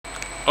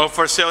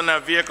For sale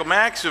now,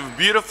 Vehiclemax with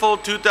beautiful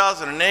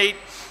 2008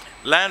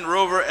 Land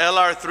Rover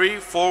LR3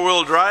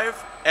 4-wheel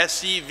drive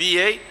SE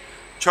V8,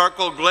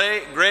 charcoal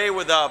gray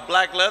with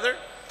black leather.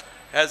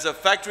 Has a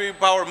factory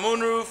power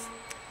moonroof,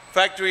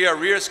 factory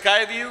rear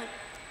sky view,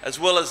 as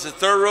well as the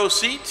third row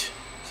seat.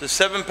 It's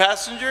a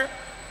 7-passenger.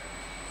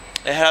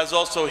 It has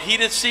also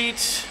heated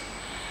seats,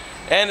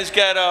 and it's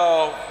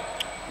got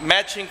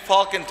matching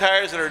Falcon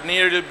tires that are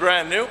nearly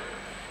brand new.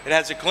 It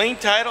has a clean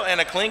title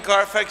and a clean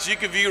Carfax you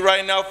can view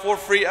right now for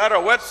free at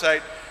our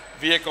website,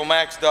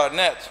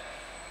 vehiclemax.net.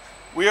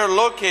 We are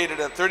located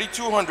at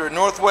 3200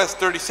 Northwest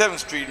 37th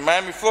Street,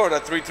 Miami,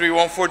 Florida,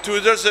 33142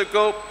 is our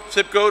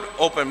zip code.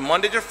 Open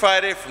Monday to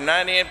Friday from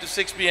 9 a.m. to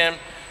 6 p.m.,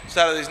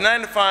 Saturdays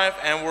 9 to 5,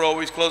 and we're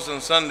always closed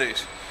on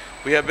Sundays.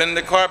 We have been in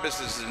the car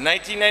business since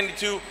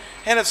 1992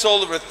 and have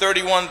sold over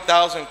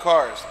 31,000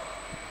 cars.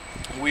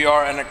 We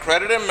are an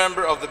accredited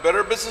member of the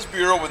Better Business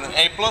Bureau with an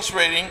A+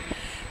 rating.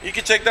 You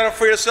can check that out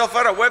for yourself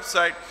at our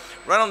website.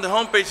 Right on the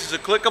homepage is a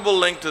clickable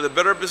link to the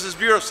Better Business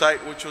Bureau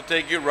site, which will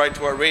take you right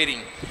to our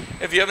rating.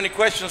 If you have any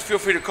questions, feel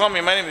free to call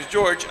me. My name is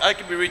George. I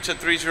can be reached at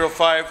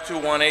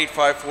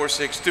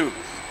 305-218-5462.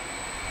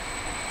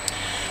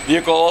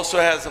 Vehicle also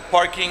has the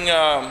parking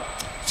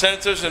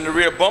sensors in the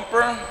rear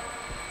bumper,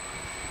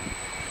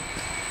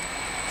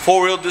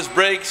 4-wheel disc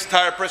brakes,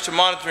 tire pressure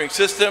monitoring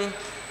system,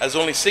 has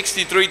only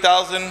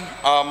 63,000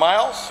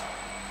 miles.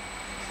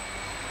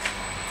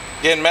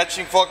 Again,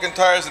 matching Falcon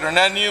tires that are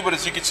not new, but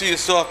as you can see, they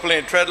still have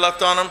plenty of tread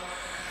left on them.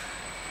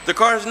 The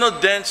car has no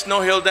dents,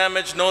 no hail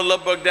damage, no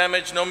love bug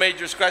damage, no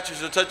major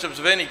scratches or touch-ups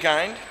of any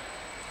kind.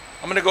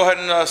 I'm going to go ahead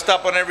and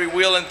stop on every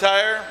wheel and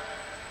tire,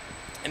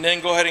 and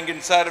then go ahead and get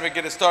inside of it,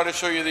 get it started,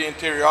 show you the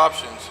interior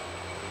options.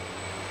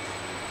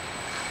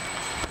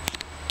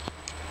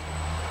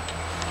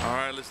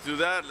 Alright, let's do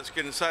that. Let's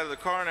get inside of the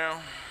car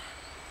now.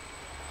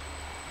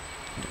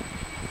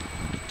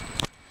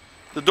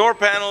 The door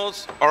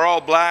panels are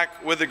all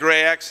black with a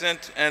gray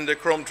accent and the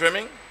chrome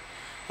trimming.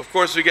 Of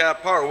course, we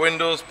got power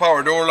windows,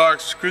 power door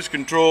locks, cruise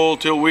control,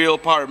 tilt wheel,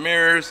 power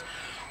mirrors,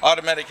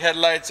 automatic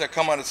headlights that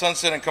come on at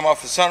sunset and come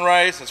off at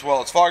sunrise, as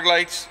well as fog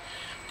lights.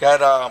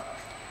 Got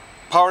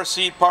power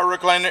seat, power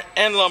recliner,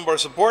 and lumbar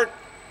support.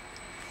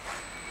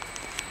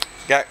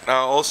 Got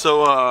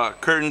also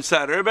curtain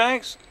side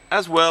airbags,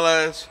 as well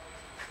as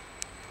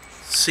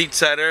seat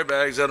side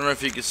airbags. I don't know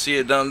if you can see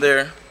it down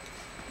there.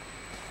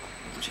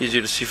 It's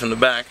easier to see from the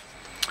back.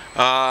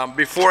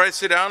 Before I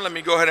sit down, let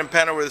me go ahead and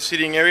pan over the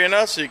seating area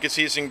now so you can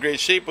see it's in great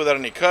shape without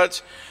any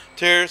cuts,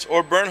 tears,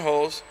 or burn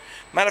holes.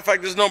 Matter of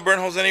fact, there's no burn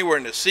holes anywhere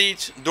in the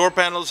seats, door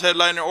panels,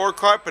 headliner, or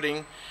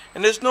carpeting,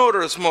 and there's no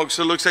odor of smoke,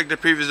 so it looks like the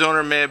previous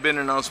owner may have been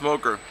a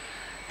non-smoker.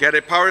 Got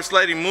a power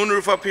sliding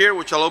moonroof up here,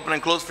 which I'll open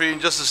and close for you in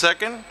just a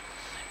second.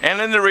 And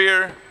in the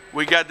rear,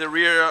 we got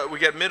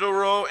middle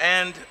row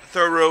and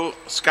third row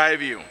sky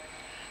view.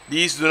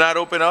 These do not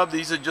open up.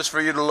 These are just for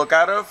you to look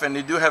out of, and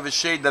they do have a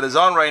shade that is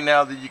on right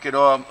now that you could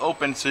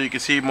open so you can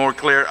see more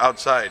clear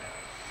outside.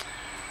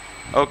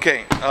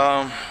 Okay,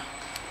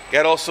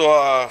 got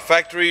also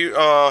factory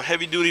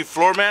heavy-duty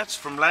floor mats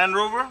from Land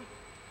Rover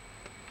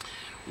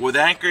with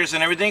anchors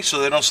and everything so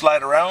they don't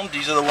slide around.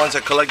 These are the ones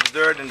that collect the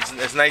dirt, and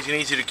it's nice and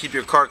easy to keep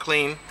your car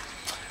clean.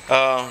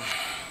 Let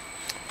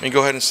me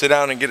go ahead and sit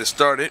down and get it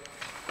started.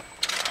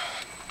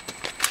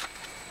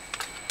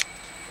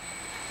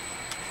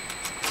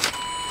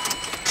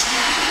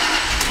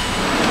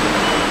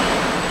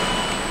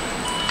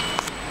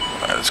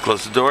 Let's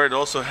close the door. It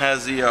also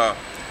has the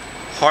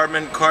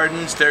Harman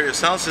Kardon stereo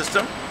sound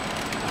system,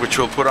 which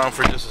we'll put on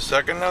for just a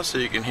second now so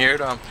you can hear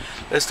it.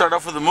 Let's start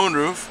off with the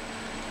moonroof.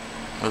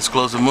 Let's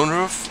close the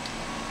moonroof.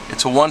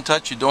 It's a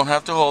one-touch. You don't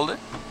have to hold it.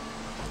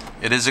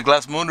 It is a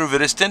glass moonroof.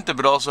 It is tinted,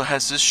 but also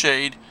has this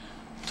shade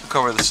to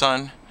cover the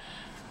sun.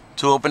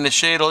 To open the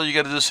shade, all you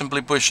got to do is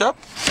simply push up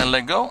and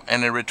let go,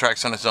 and it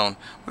retracts on its own.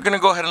 We're going to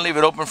go ahead and leave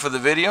it open for the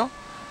video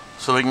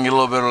so we can get a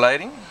little bit of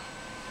lighting.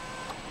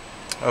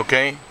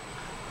 Okay.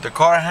 The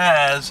car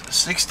has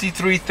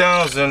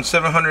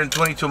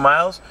 63,722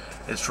 miles.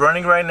 It's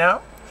running right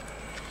now.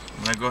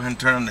 I'm going to go ahead and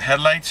turn on the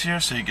headlights here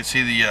so you can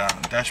see the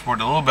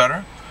dashboard a little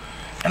better.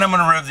 And I'm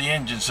going to rev the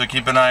engine, so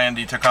keep an eye on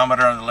the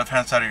tachometer on the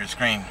left-hand side of your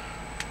screen.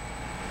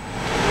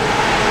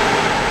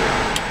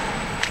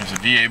 There's a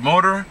V8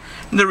 motor.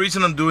 And the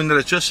reason I'm doing that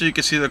is just so you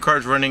can see the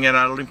car's running and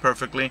idling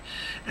perfectly,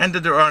 and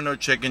that there are no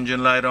check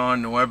engine light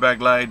on, no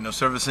airbag light, no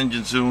service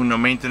engine zoom, no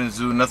maintenance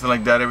zoom, nothing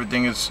like that.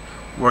 Everything is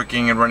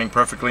working and running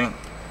perfectly.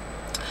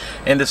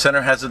 In the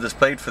center has a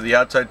display for the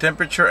outside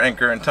temperature,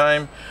 anchor, and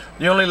time.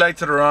 The only lights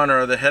that are on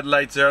are the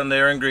headlights there, and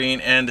they are in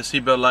green, and the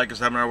seatbelt light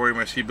because I'm not wearing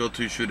my seatbelt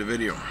to shoot a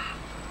video.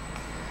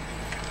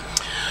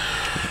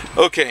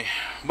 Okay,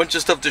 bunch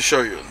of stuff to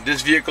show you.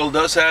 This vehicle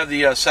does have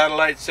the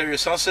satellite stereo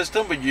sound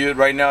system, but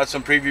right now it's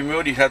on preview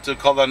mode. You have to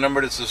call that number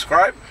to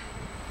subscribe.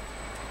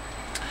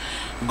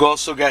 We've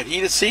also got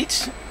heated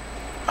seats,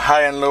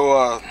 high and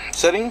low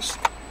settings.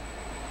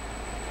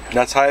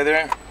 That's high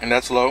there, and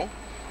that's low.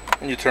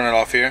 And you turn it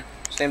off here.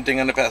 Same thing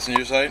on the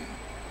passenger side.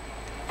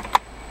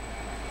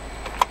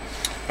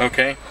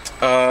 Okay.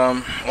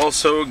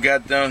 Also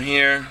got down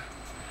here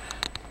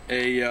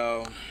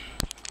your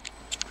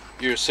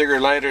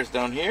cigarette lighters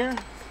down here.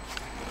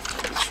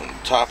 This from the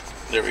top.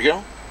 There we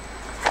go.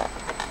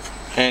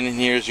 And in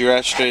here's your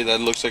ashtray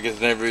that looks like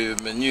it's never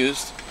even been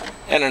used,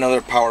 and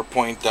another power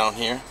point down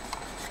here.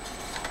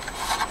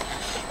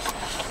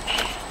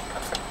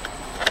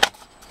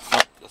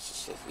 Oh,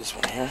 this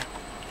one here.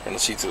 Trying to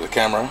see through the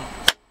camera.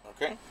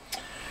 Okay.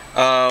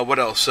 What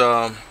else?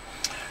 Got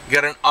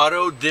an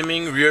auto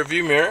dimming rear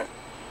view mirror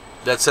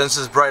that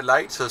senses bright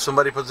light, so if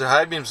somebody puts their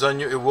high beams on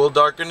you, it will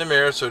darken the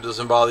mirror so it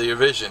doesn't bother your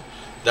vision.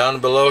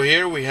 Down below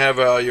here we have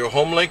your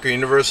home link or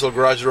universal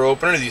garage door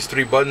opener. These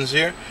three buttons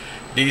here,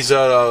 these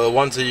are the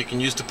ones that you can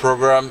use to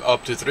program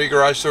up to 3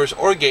 garage doors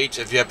or gates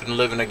if you happen to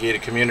live in a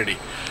gated community.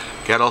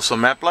 Got also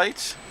map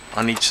lights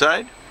on each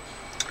side.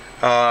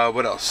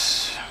 What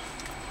else?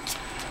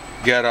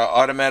 Got an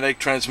automatic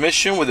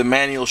transmission with a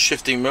manual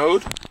shifting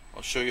mode.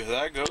 I'll show you how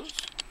that goes.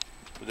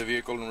 With the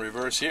vehicle in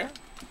reverse here.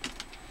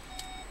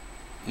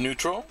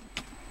 Neutral.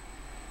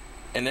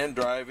 And then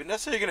drive. And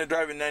that's how you're going to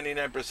drive it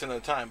 99% of the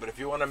time. But if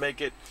you want to make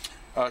it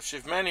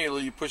shift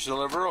manually, you push the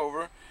lever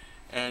over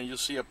and you'll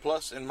see a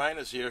plus and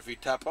minus here. If you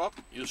tap up,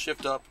 you'll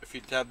shift up. If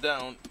you tap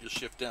down, you'll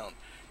shift down.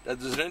 That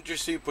doesn't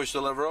interest you, push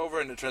the lever over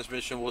and the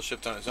transmission will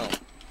shift on its own.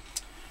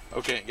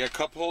 Okay, got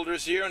cup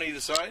holders here on either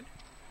side.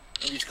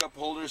 And these cup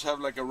holders have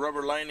like a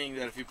rubber lining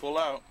that if you pull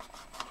out,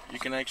 you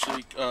can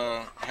actually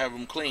have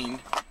them cleaned in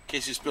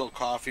case you spill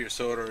coffee or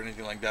soda or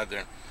anything like that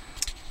there.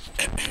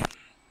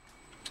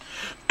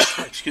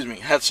 Excuse me.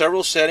 Had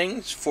several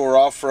settings for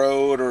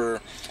off-road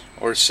or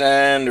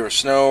sand or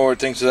snow or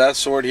things of that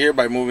sort here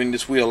by moving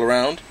this wheel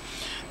around.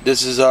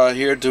 This is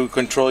here to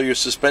control your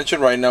suspension.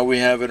 Right now we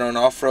have it on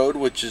off-road,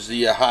 which is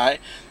the high.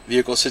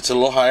 Vehicle sits a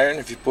little higher, and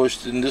if you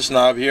push in this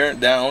knob here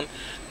down,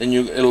 then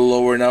it'll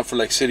lower enough for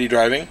like city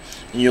driving.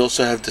 And you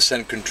also have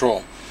descent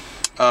control.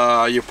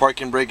 Your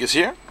parking brake is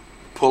here.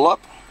 Pull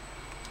up,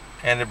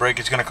 and the brake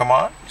is going to come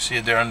on. You see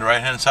it there on the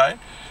right hand side.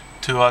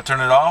 To turn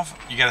it off,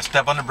 you got to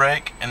step on the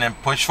brake and then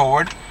push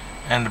forward,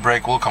 and the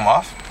brake will come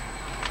off.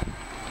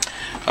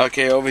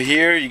 Okay, over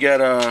here you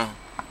got a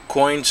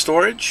coin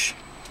storage.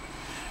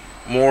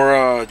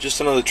 More,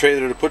 just another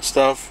trailer to put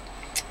stuff.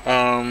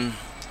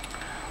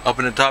 Up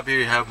in the top here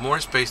you have more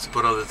space to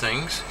put other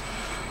things.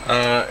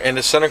 In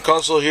the center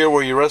console here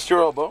where you rest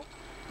your elbow,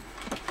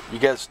 you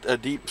got a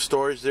deep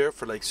storage there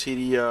for like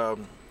CDs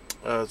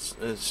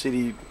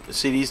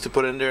to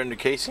put in there in the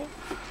casing.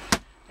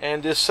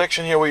 And this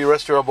section here where you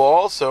rest your elbow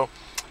also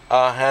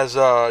has,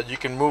 you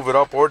can move it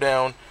up or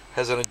down,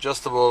 has an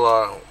adjustable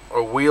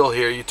a wheel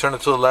here. You turn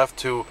it to the left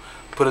to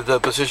put it to the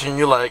position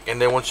you like, and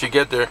then once you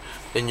get there,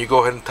 then you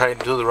go ahead and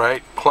tighten to the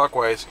right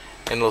clockwise,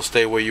 and it'll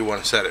stay where you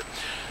want to set it.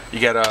 You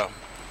got a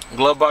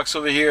glove box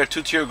over here, a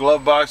 2-tier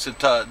glove box.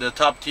 The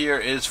top tier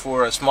is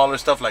for smaller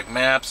stuff like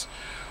maps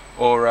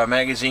or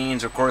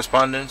magazines or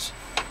correspondence.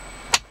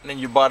 And then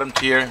your bottom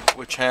tier,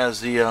 which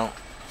has the let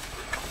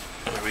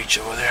me reach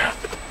over there,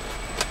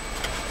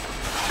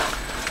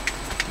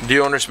 the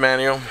owner's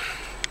manual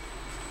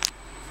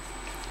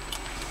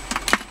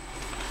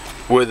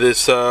with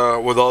this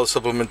with all the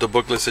supplemental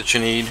booklets that you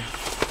need.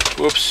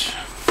 Whoops.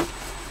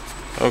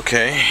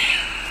 Okay.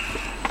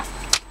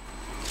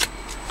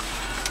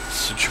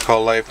 That's what you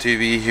call live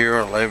TV here,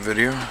 or live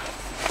video.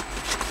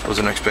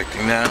 Wasn't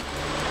expecting that.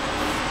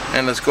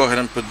 And let's go ahead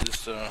and put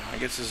this, I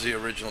guess this is the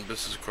original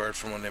business card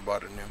from when they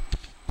bought it new.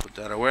 Put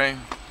that away.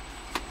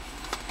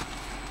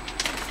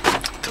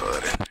 Throw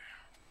that in there.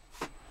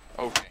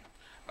 Okay.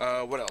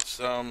 What else?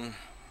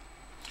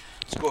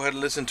 Let's go ahead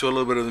and listen to a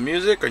little bit of the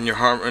music on your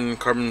Harman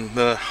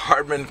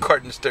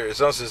Kardon stereo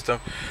sound system.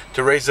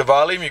 To raise the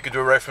volume, you can do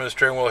it right from the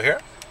steering wheel here.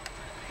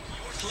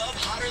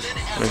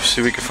 Let me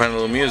see if we can find a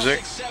little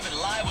music.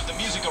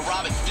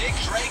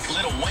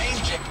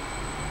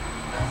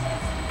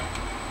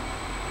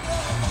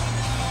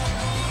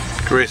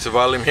 Raise the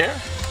volume here.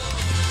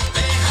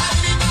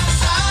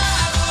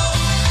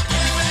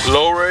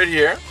 Lower it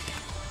here.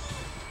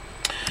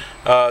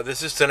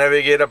 This is to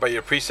navigate up by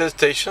your preset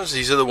stations.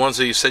 These are the ones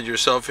that you set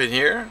yourself in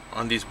here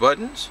on these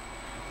buttons.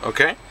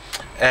 Okay.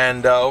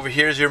 And over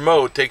here is your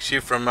mode. Takes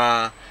you from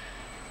AM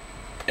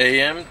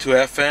to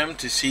FM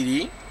to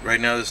CD.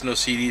 Right now there's no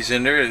CDs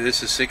in there.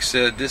 This is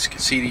 6-disc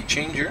CD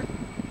changer.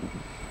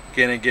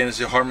 Again, it's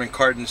the Harman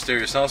Kardon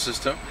stereo sound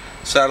system.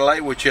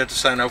 Satellite, which you have to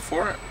sign up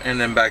for, and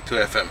then back to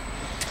FM.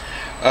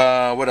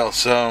 What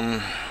else?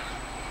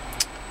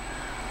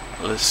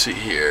 Let's see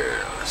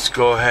here. Let's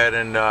go ahead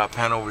and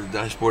pan over the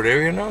dashboard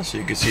area now so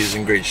you can see it's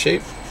in great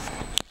shape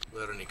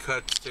without any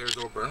cuts, tears,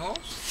 or burn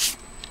holes.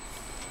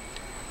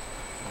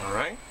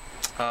 Alright.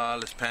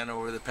 Let's pan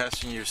over the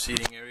passenger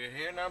seating area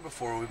here now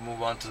before we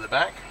move on to the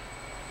back.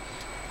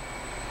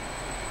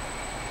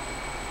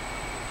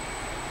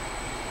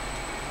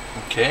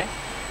 Okay.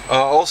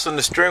 Also in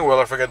the steering wheel,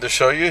 I forgot to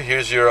show you,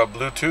 here's your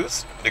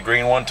Bluetooth, the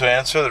green one to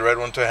answer, the red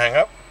one to hang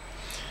up.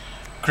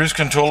 Cruise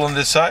control on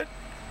this side,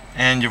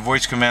 and your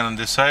voice command on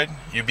this side.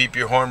 You beep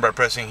your horn by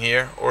pressing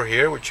here or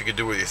here, which you could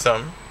do with your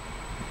thumb.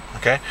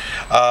 Okay.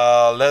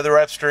 Leather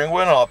wrap steering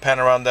wheel. I'll pan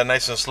around that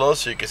nice and slow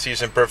so you can see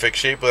it's in perfect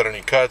shape without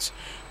any cuts,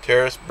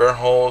 tears, burn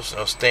holes,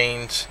 no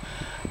stains,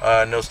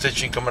 no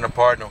stitching coming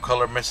apart, no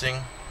color missing.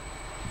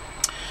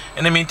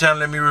 In the meantime,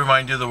 let me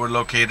remind you that we're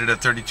located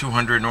at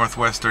 3200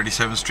 Northwest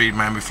 37th Street,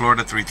 Miami,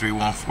 Florida.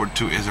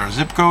 33142 is our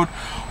zip code.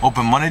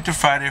 Open Monday to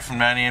Friday from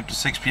 9 a.m. to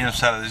 6 p.m.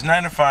 Saturdays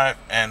 9 to 5,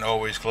 and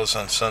always closed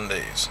on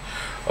Sundays.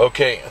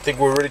 Okay, I think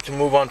we're ready to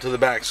move on to the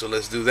back, so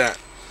let's do that.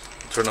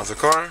 Turn off the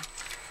car.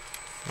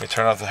 Let me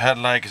turn off the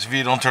headlight, because if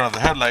you don't turn off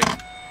the headlight,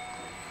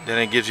 then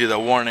it gives you the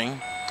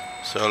warning.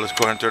 So let's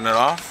go ahead and turn it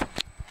off.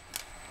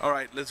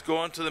 Alright, let's go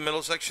on to the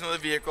middle section of the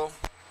vehicle.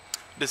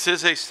 This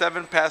is a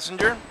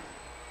 7-passenger.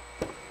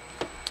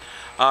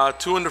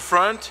 2 in the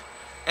front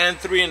and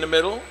 3 in the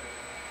middle,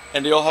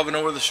 and they all have an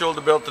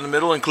over-the-shoulder belt in the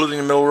middle, including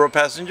the middle row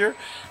passenger,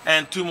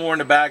 and 2 more in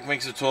the back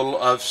makes a total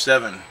of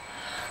 7.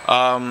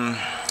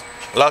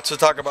 Lots to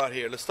talk about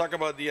here. Let's talk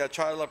about the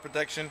child lock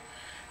protection,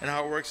 and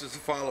how it works is the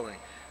following.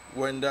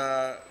 When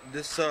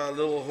this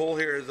little hole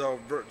here is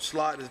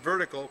slot is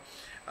vertical,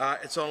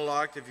 it's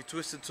unlocked. If you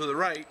twist it to the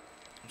right,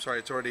 I'm sorry,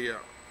 it's already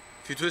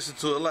if you twist it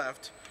to the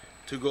left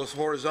to go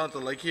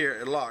horizontal like here,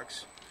 it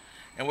locks.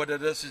 And what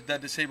that does is that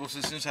disables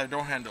this inside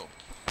door handle.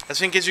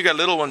 That's in case you got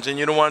little ones and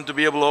you don't want to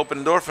be able to open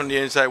the door from the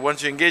inside.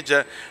 Once you engage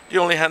that, the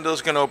only handle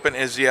that's going to open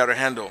is the outer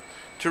handle.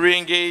 To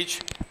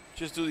re-engage,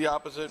 just do the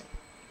opposite.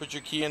 Put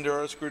your key in there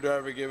or a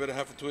screwdriver, give it a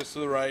half a twist to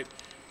the right,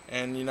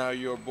 and you know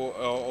you're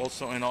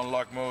also in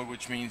unlock mode,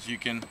 which means you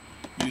can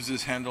use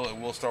this handle. It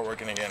will start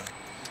working again.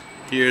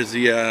 Here's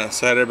the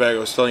side airbag I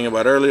was telling you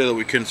about earlier that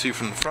we couldn't see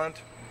from the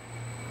front.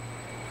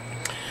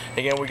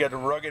 Again, we got the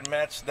rugged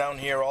mats down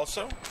here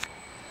also.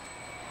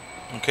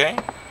 Okay,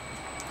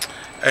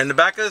 in the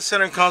back of the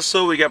center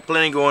console we got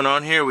plenty going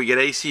on here. We get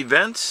AC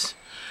vents,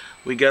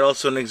 we got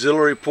also an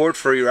auxiliary port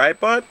for your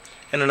iPod,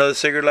 and another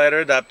cigarette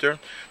lighter adapter.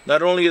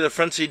 Not only are the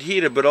front seat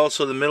heated, but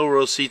also the middle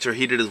row seats are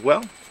heated as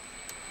well,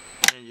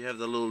 and you have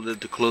the little lid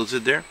to close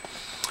it there.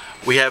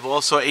 We have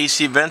also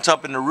AC vents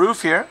up in the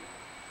roof here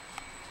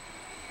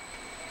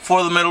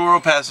for the middle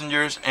row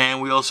passengers,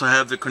 and we also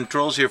have the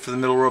controls here for the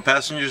middle row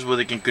passengers where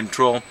they can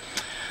control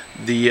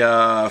the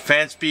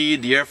fan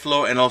speed, the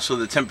airflow, and also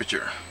the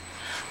temperature.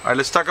 Alright,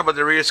 let's talk about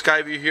the rear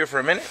sky view here for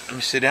a minute. Let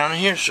me sit down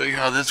here, show you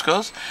how this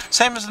goes.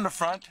 Same as in the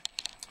front.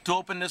 To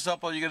open this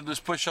up, all you gotta do is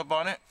push up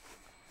on it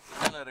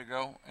and let it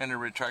go, and it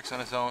retracts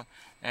on its own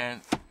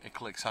and it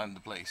clicks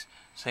onto place.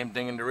 Same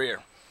thing in the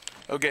rear.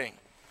 Okay,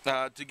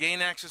 to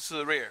gain access to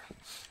the rear,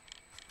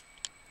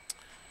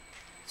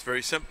 it's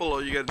very simple.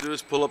 All you gotta do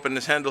is pull up in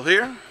this handle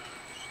here,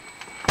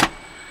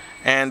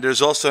 and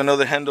there's also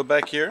another handle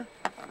back here.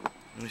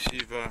 Let me see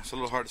if it's a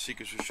little hard to see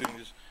because we're shooting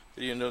this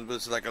video, but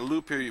it's like a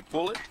loop here. You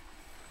pull it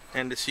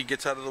and the seat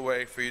gets out of the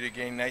way for you to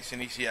gain nice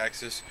and easy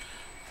access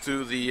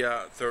to the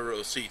third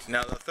row seat.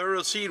 Now the third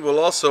row seat will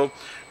also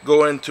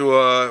go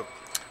into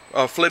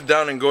flip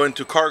down and go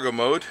into cargo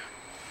mode,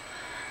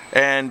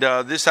 and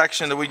this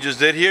action that we just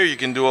did here you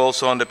can do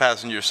also on the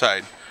passenger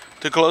side.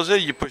 To close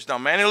it, you push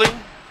down manually,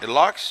 it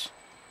locks,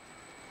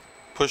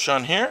 push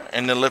on here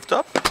and then lift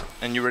up,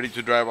 and you're ready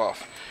to drive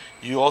off.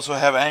 You also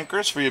have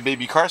anchors for your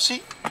baby car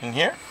seat in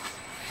here.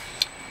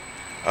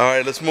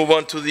 Alright, let's move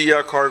on to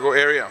the cargo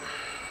area.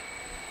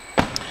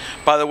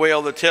 By the way,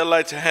 all the tail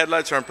lights and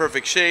headlights are in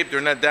perfect shape. They're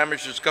not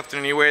damaged or scuffed in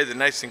any way. They're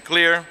nice and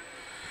clear.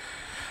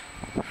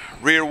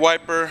 Rear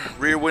wiper,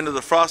 rear window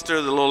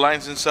defroster, the little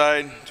lines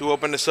inside. To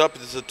open this up,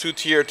 it's a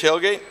 2-tier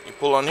tailgate. You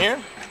pull on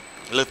here,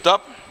 lift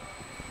up.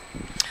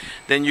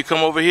 Then you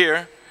come over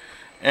here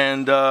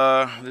and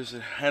there's a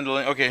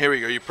handling. Okay, here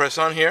we go. You press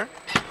on here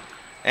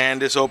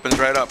and this opens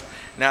right up.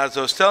 Now, as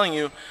I was telling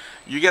you,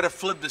 you got to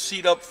flip the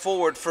seat up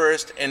forward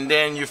first, and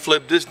then you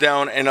flip this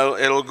down, and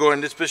it'll go in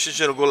this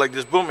position. It'll go like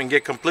this, boom, and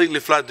get completely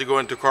flat to go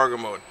into cargo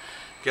mode.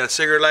 You got a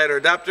cigarette lighter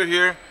adapter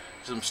here,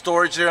 some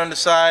storage there on the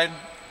side,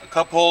 a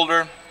cup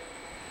holder,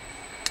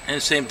 and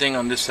the same thing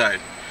on this side.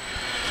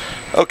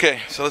 Okay,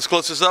 so let's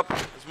close this up.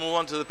 Let's move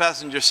on to the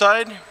passenger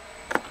side.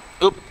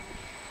 Oop.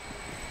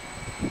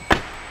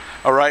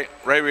 All right,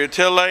 right rear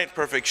tail light,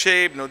 perfect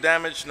shape, no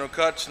damage, no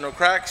cuts, no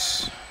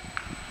cracks.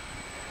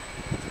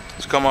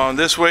 Let's come on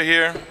this way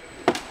here.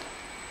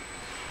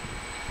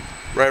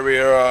 Right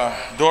rear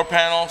door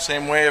panel,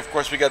 same way. Of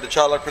course, we got the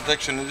child lock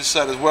protection on this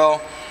side as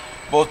well.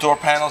 Both door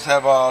panels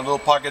have a little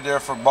pocket there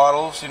for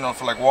bottles, you know,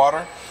 for like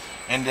water.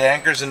 And the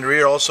anchors in the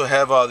rear also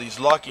have these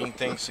locking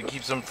things to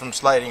keep them from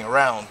sliding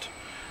around.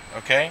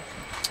 Okay,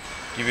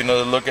 give you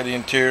another look at the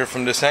interior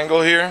from this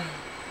angle here.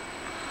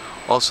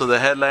 Also the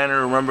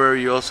headliner, remember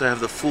you also have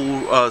the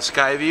full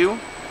sky view,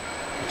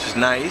 which is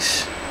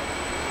nice.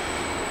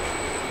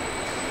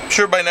 I'm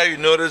sure by now you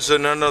noticed that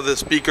none of the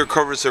speaker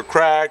covers are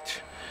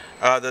cracked,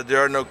 that there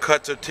are no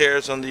cuts or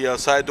tears on the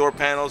side door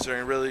panels. They're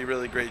in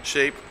really great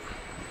shape.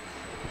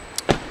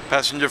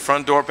 Passenger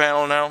front door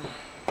panel now.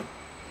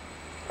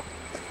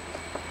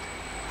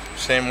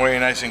 Same way,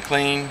 nice and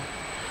clean.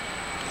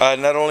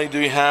 Not only do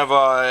you have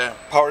a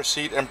power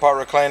seat and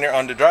power recliner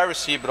on the driver's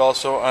seat, but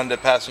also on the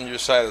passenger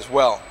side as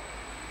well.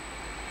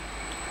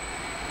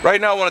 Right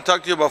now I want to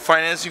talk to you about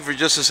financing for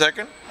just a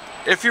second.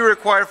 If you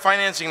require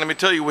financing, let me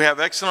tell you, we have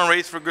excellent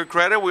rates for good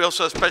credit. We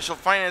also have special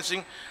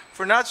financing for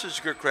for not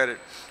such good credit.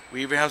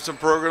 We even have some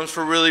programs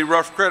for really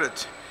rough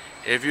credits.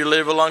 If you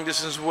live a long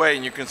distance away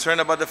and you're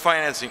concerned about the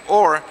financing,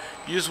 or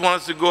you just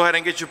want us to go ahead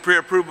and get you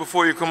pre-approved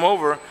before you come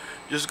over,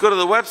 just go to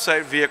the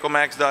website,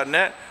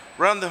 vehiclemax.net.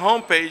 Right on the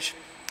home page,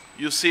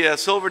 you'll see a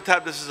silver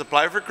tab that says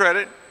apply for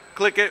credit.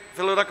 Click it,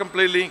 fill it out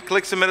completely,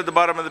 click submit at the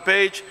bottom of the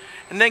page,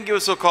 and then give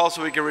us a call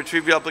so we can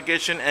retrieve your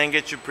application and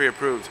get you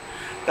pre-approved.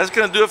 That's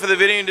going to do it for the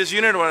video in this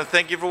unit. I want to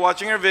thank you for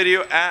watching our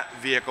video at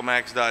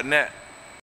vehiclemax.net.